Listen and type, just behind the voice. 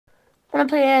Wanna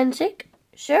play hide and seek?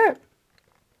 Sure.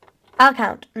 I'll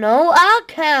count. No, I'll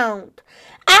count.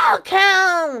 I'll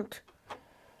count.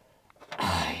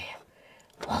 I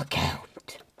will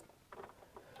count.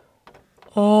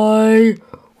 I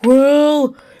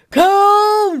will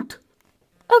count.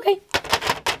 Okay.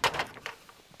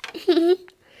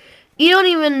 You don't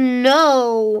even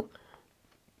know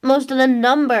most of the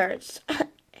numbers.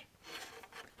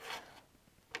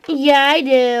 Yeah, I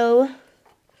do.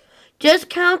 Just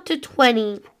count to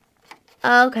 20.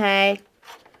 Okay.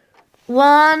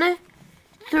 1,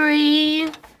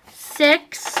 3,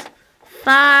 6,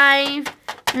 5,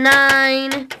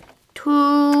 9,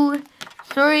 2,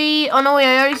 3. Oh no, wait,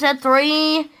 I already said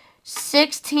 3,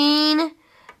 16,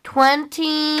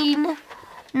 20,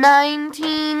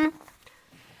 19,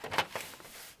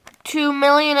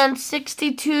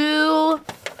 2,062,000,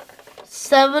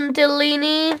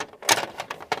 70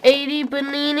 80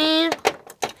 Benini,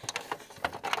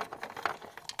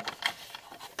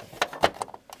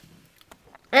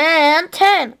 and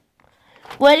 10.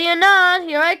 Ready or not,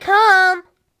 here I come.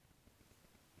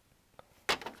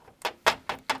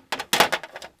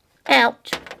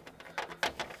 Ouch.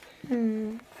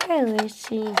 Let's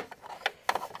see.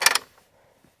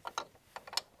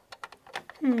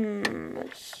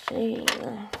 Let's see.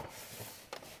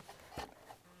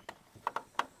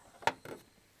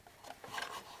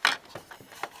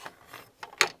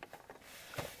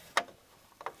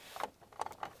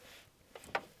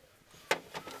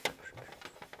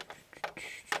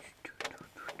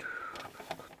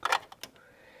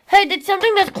 Hey, did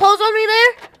something just close on me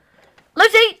there?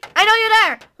 Lucy, I know you're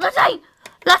there. Lucy,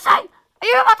 are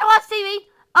you about to watch TV?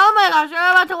 Oh my gosh,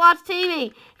 you're about to watch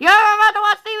TV. You're about to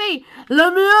watch TV.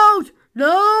 Let me out.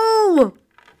 No.